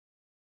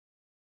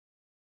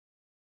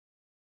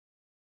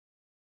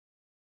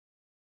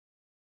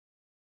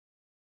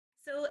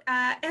So,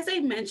 as I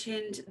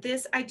mentioned,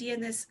 this idea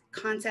and this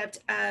concept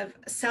of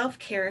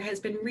self-care has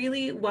been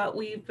really what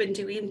we've been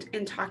doing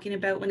and talking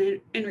about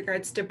in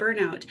regards to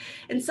burnout.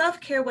 And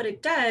self-care, what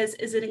it does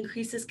is it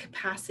increases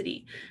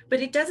capacity, but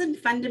it doesn't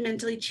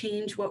fundamentally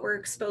change what we're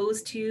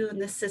exposed to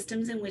and the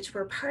systems in which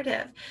we're part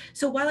of.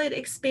 So, while it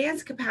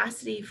expands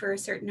capacity for a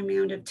certain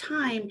amount of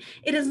time,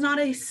 it is not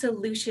a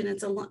solution.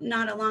 It's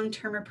not a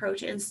long-term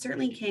approach, and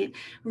certainly can't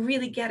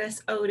really get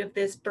us out of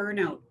this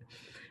burnout.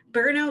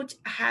 Burnout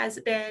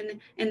has been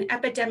an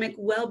epidemic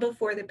well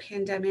before the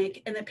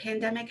pandemic, and the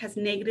pandemic has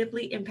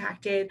negatively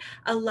impacted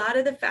a lot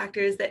of the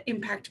factors that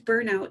impact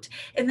burnout.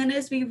 And then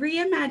as we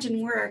reimagine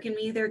work and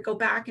we either go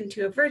back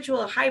into a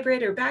virtual, a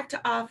hybrid, or back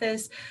to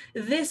office,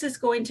 this is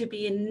going to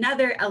be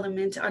another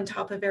element on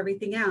top of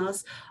everything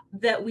else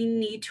that we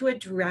need to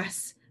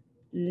address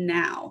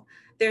now.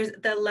 There's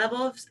the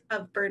levels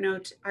of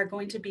burnout are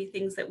going to be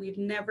things that we've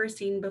never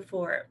seen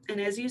before.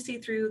 And as you see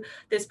through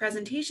this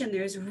presentation,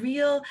 there's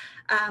real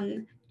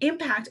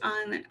impact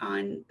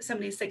on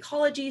somebody's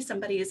psychology,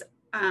 somebody's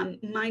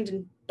mind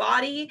and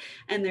body,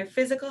 and their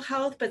physical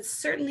health, but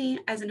certainly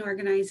as an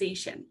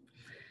organization.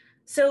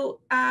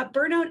 So,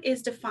 burnout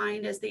is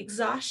defined as the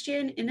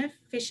exhaustion,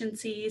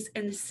 inefficiencies,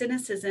 and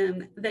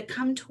cynicism that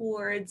come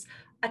towards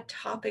a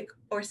topic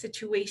or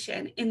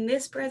situation. In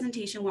this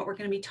presentation, what we're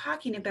going to be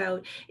talking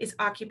about is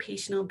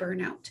occupational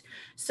burnout.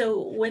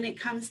 So, when it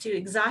comes to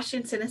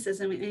exhaustion,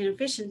 cynicism, and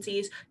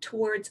inefficiencies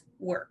towards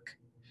work.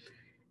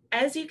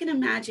 As you can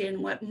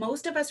imagine, what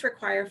most of us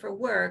require for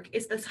work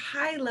is this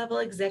high level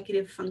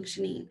executive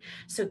functioning.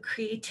 So,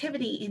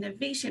 creativity,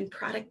 innovation,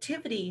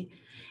 productivity.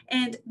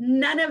 And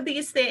none of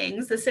these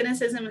things, the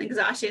cynicism,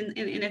 exhaustion,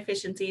 and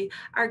inefficiency,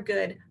 are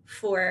good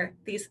for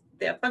the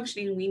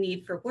functioning we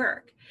need for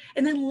work.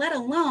 And then, let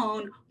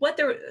alone what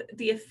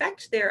the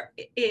effect there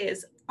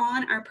is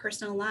on our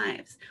personal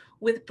lives.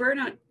 With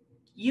burnout,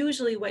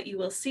 usually what you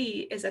will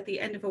see is at the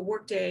end of a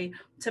workday,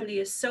 somebody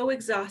is so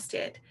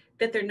exhausted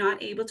that they're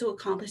not able to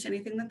accomplish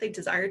anything that they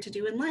desire to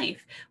do in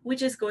life,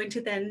 which is going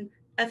to then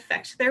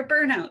affect their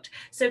burnout.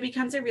 So it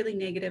becomes a really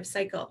negative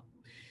cycle.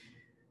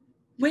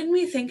 When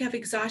we think of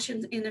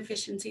exhaustion,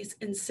 inefficiencies,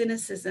 and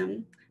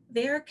cynicism,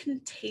 they are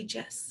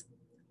contagious.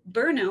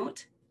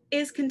 Burnout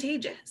is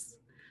contagious.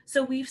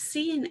 So we've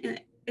seen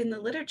in the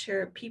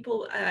literature,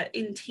 people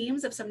in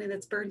teams of somebody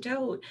that's burnt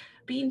out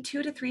being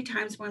 2 to 3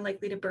 times more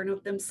likely to burn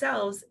out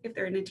themselves if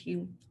they're in a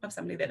team of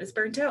somebody that is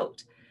burnt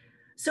out.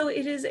 So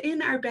it is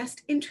in our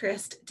best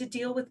interest to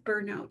deal with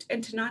burnout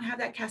and to not have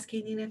that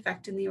cascading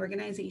effect in the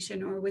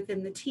organization or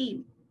within the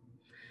team.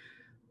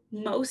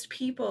 Most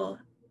people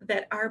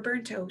that are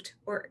burnt out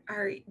or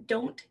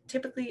don't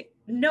typically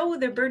know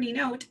they're burning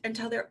out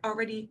until they're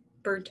already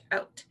burnt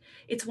out.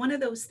 It's one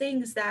of those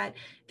things that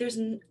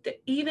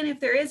even if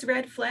there is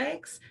red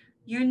flags,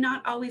 you're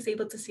not always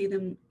able to see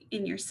them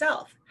in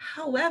yourself.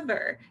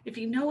 However, if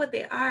you know what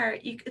they are,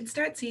 you can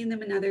start seeing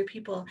them in other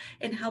people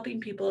and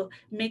helping people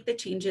make the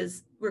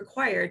changes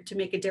required to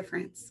make a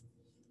difference.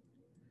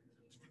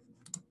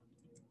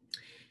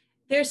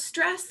 There's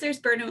stress, there's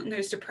burnout, and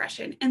there's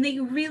depression, and they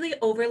really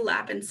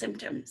overlap in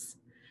symptoms.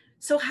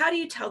 So how do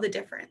you tell the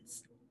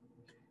difference?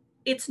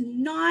 It's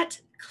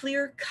not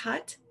clear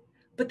cut,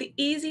 but the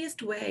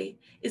easiest way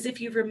is if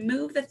you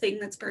remove the thing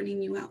that's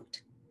burning you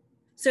out.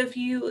 So if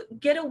you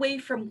get away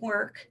from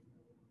work,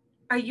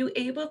 are you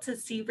able to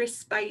see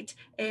respite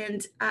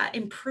and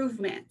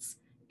improvements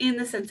in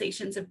the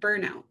sensations of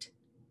burnout?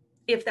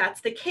 If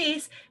that's the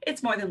case,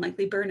 it's more than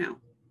likely burnout.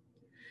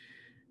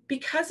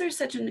 Because there's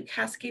such a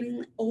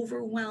cascading,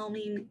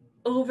 overwhelming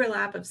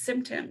overlap of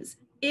symptoms,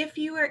 if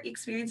you are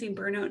experiencing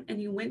burnout and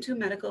you went to a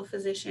medical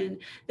physician,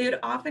 they would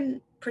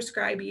often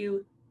prescribe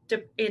you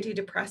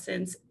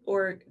antidepressants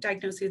or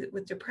diagnose you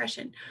with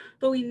depression.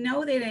 But we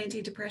know that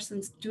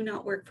antidepressants do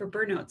not work for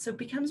burnout, so it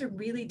becomes a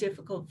really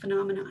difficult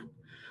phenomenon.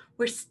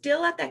 We're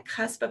still at that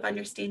cusp of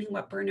understanding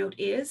what burnout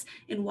is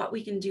and what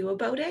we can do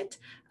about it.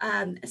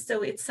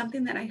 So it's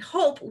something that I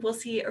hope we'll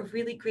see a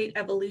really great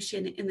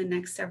evolution in the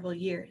next several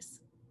years.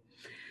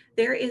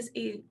 There is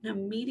an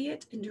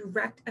immediate and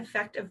direct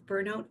effect of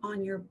burnout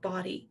on your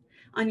body,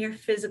 on your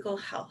physical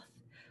health.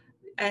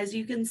 As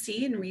you can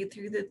see and read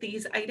through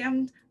these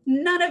items,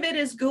 none of it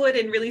is good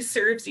and really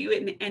serves you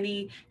in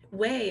any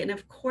way. And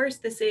of course,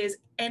 this is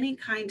any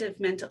kind of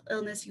mental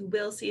illness, you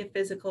will see a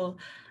physical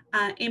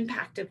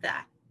impact of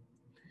that.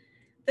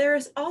 There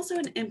is also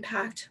an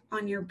impact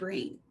on your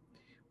brain.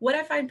 What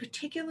I find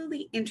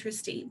particularly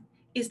interesting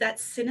is that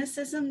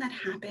cynicism that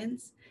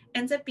happens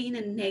ends up being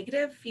a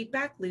negative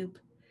feedback loop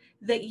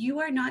that you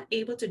are not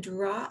able to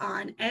draw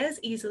on as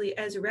easily,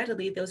 as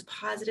readily, those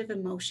positive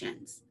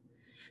emotions.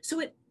 So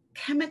it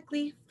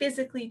chemically,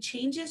 physically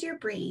changes your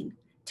brain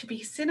to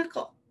be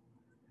cynical.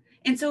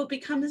 And so it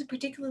becomes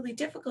particularly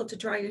difficult to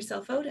draw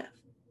yourself out of.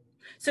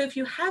 So if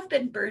you have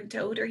been burnt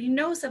out or you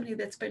know somebody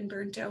that's been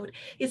burnt out,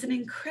 it's an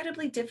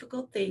incredibly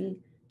difficult thing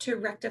to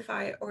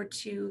rectify or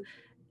to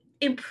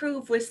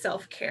improve with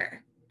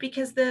self-care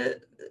because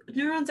the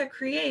neurons are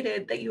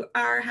created that you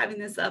are having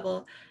this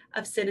level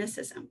of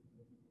cynicism.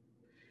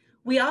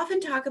 We often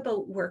talk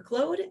about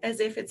workload as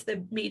if it's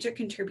the major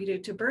contributor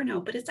to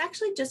burnout, but it's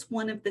actually just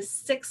one of the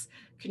 6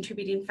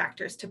 contributing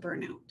factors to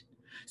burnout.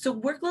 So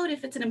workload,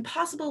 if it's an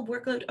impossible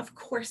workload, of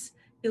course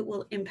it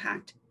will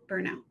impact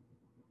burnout.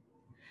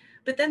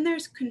 But then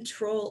there's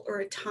control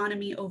or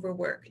autonomy over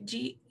work. Do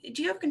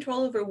you have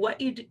control over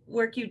what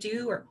work you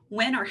do, or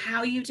when or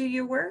how you do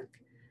your work?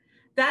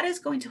 That is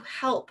going to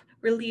help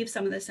relieve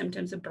some of the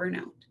symptoms of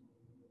burnout.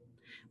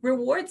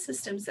 Reward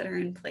systems that are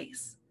in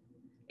place.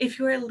 If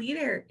you're a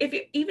leader, if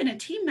you're even a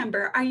team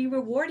member, are you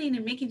rewarding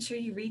and making sure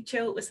you reach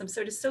out with some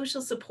sort of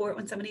social support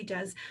when somebody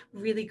does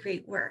really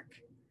great work?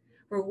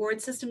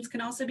 Reward systems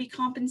can also be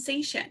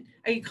compensation.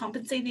 Are you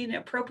compensating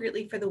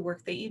appropriately for the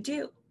work that you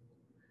do?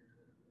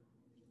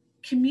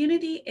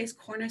 Community is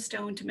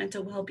cornerstone to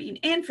mental well-being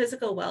and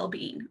physical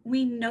well-being.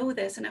 We know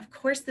this, and of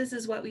course, this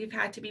is what we've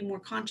had to be more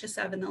conscious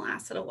of in the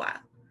last little while.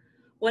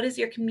 What is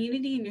your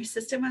community and your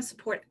system of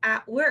support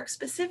at work,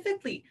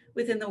 specifically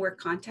within the work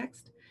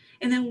context?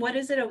 And then what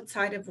is it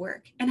outside of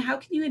work? And how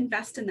can you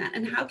invest in that?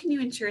 And how can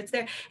you ensure it's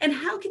there? And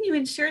how can you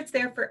ensure it's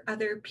there for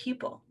other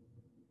people?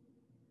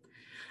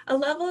 A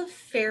level of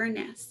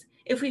fairness.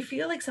 If we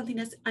feel like something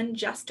is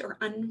unjust or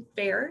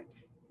unfair,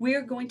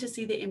 we're going to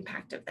see the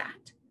impact of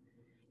that.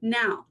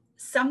 Now,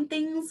 some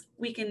things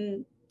we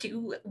can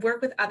do,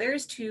 work with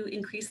others to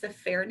increase the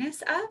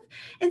fairness of,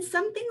 and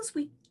some things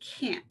we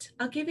can't.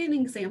 I'll give you an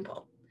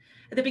example.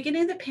 At the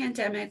beginning of the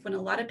pandemic, when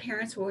a lot of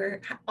parents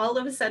were all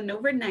of a sudden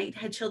overnight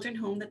had children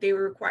home that they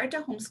were required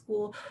to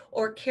homeschool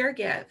or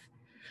caregive,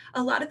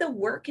 a lot of the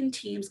work and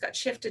teams got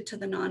shifted to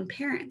the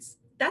non-parents.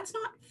 That's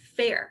not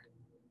fair.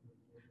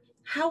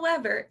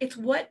 However, it's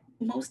what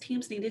most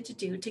teams needed to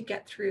do to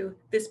get through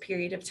this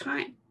period of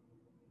time.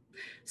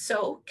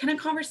 So can a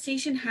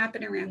conversation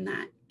happen around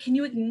that? Can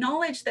you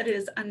acknowledge that it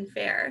is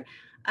unfair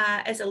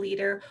as a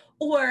leader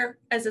or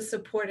as a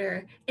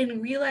supporter,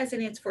 and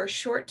realizing it's for a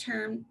short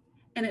term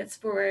and it's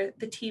for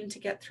the team to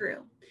get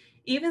through?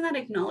 Even that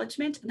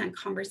acknowledgement and that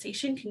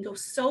conversation can go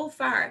so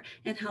far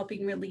in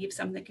helping relieve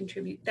some of the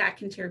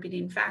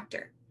contributing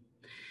factor.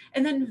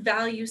 And then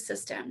value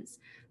systems.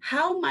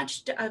 How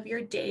much of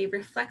your day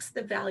reflects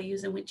the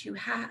values in which you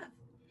have?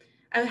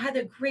 I had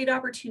a great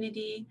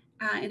opportunity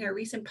in our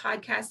recent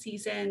podcast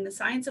season, The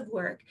Science of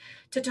Work,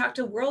 to talk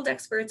to world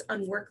experts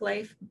on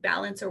work-life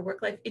balance or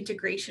work-life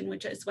integration,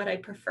 which is what I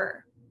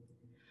prefer.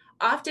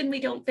 Often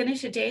we don't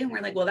finish a day and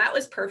we're like, well, that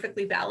was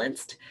perfectly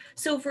balanced.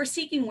 So if we're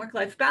seeking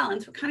work-life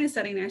balance, we're kind of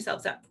setting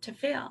ourselves up to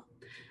fail.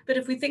 But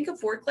if we think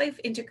of work-life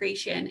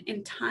integration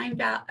and time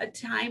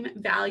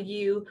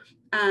value,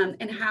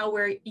 and how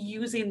we're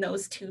using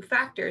those 2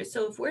 factors.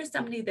 So if we're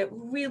somebody that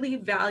really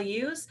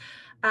values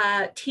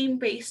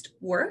team-based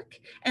work,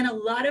 and a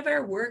lot of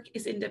our work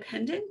is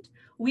independent,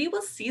 we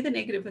will see the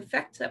negative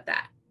effects of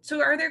that.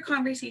 So are there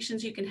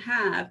conversations you can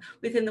have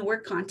within the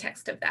work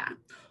context of that?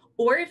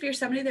 Or if you're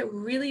somebody that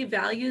really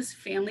values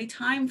family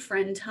time,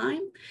 friend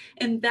time,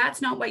 and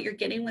that's not what you're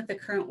getting with the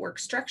current work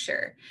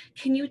structure,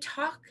 can you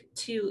talk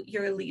to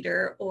your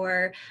leader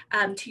or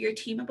to your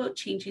team about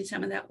changing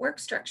some of that work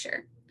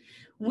structure?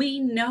 We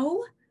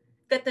know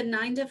that the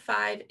 9 to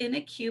 5 in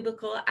a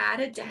cubicle at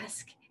a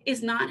desk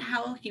is not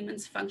how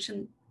humans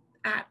function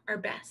at our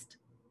best.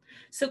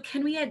 So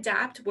can we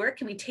adapt work?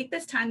 Can we take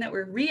this time that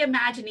we're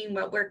reimagining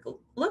what work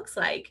looks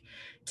like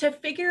to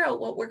figure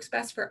out what works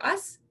best for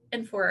us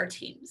and for our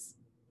teams?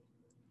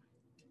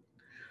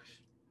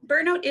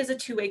 Burnout is a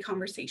 2-way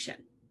conversation.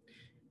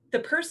 The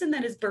person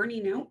that is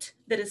burning out,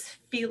 that is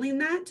feeling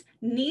that,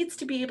 needs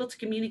to be able to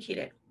communicate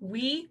it.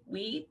 We,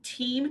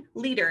 team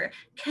leader,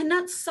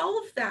 cannot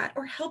solve that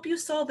or help you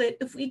solve it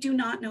if we do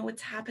not know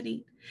what's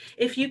happening.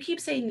 If you keep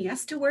saying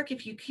yes to work,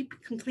 if you keep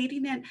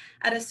completing it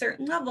at a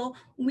certain level,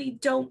 we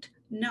don't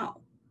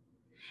know.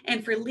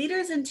 And for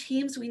leaders and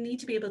teams, we need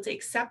to be able to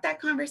accept that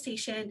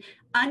conversation,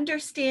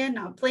 understand,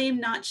 not blame,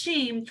 not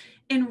shame,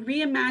 and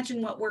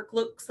reimagine what work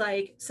looks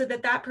like so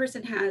that that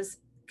person has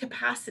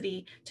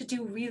capacity to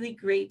do really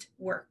great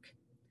work.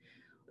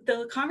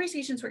 The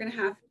conversations we're going to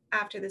have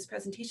after this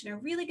presentation are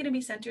really going to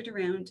be centered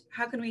around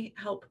how can we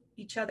help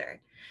each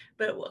other.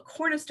 But a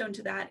cornerstone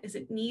to that is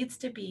it needs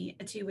to be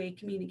a 2-way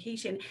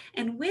communication.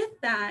 And with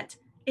that,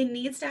 it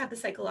needs to have the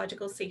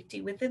psychological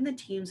safety within the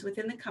teams,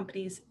 within the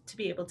companies to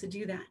be able to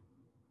do that.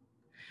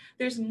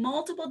 There's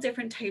multiple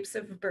different types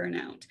of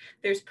burnout.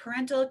 There's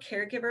parental,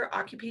 caregiver,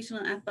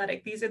 occupational, and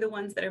athletic. These are the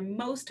ones that are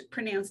most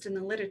pronounced in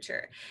the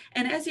literature.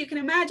 And as you can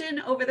imagine,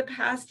 over the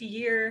past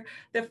year,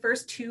 the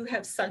first 2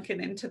 have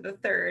sunken into the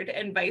third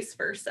and vice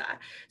versa.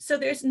 So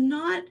there's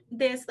not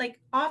this, like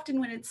often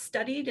when it's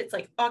studied, it's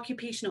like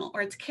occupational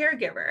or it's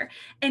caregiver.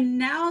 And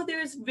now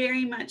there's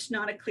very much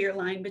not a clear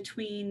line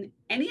between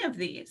any of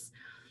these.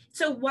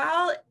 So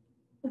while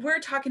we're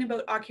talking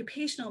about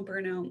occupational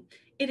burnout,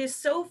 it is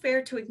so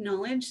fair to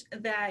acknowledge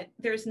that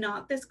there's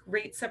not this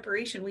great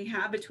separation we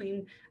have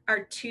between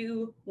our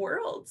 2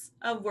 worlds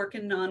of work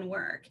and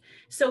non-work.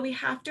 So we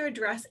have to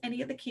address any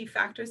of the key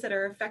factors that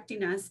are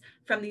affecting us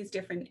from these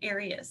different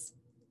areas.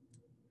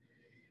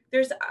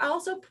 There's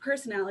also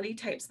personality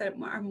types that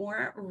are more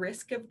at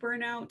risk of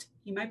burnout.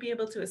 You might be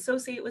able to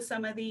associate with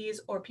some of these,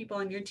 or people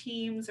on your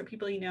teams, or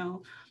people you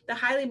know. The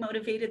highly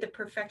motivated, the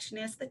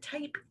perfectionist, the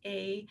type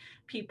A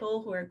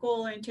people who are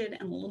goal oriented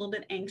and a little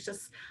bit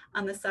anxious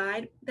on the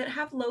side, that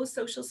have low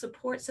social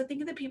support. So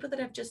think of the people that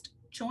have just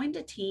joined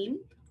a team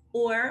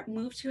or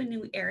moved to a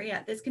new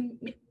area. This can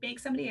make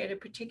somebody at a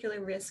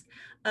particular risk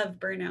of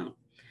burnout.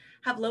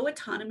 Have low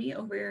autonomy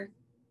over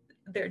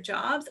their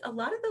jobs. A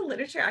lot of the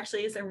literature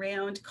actually is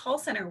around call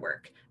center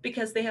work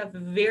because they have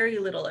very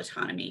little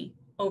autonomy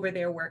over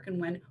their work and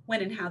when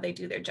and how they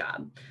do their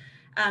job.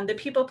 The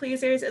people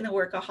pleasers and the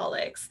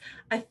workaholics.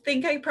 I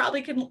think I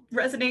probably can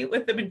resonate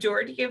with the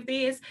majority of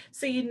these.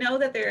 So you know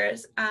that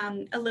there's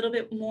a little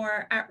bit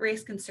more at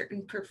risk in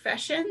certain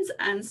professions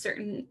and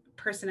certain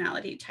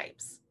personality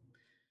types.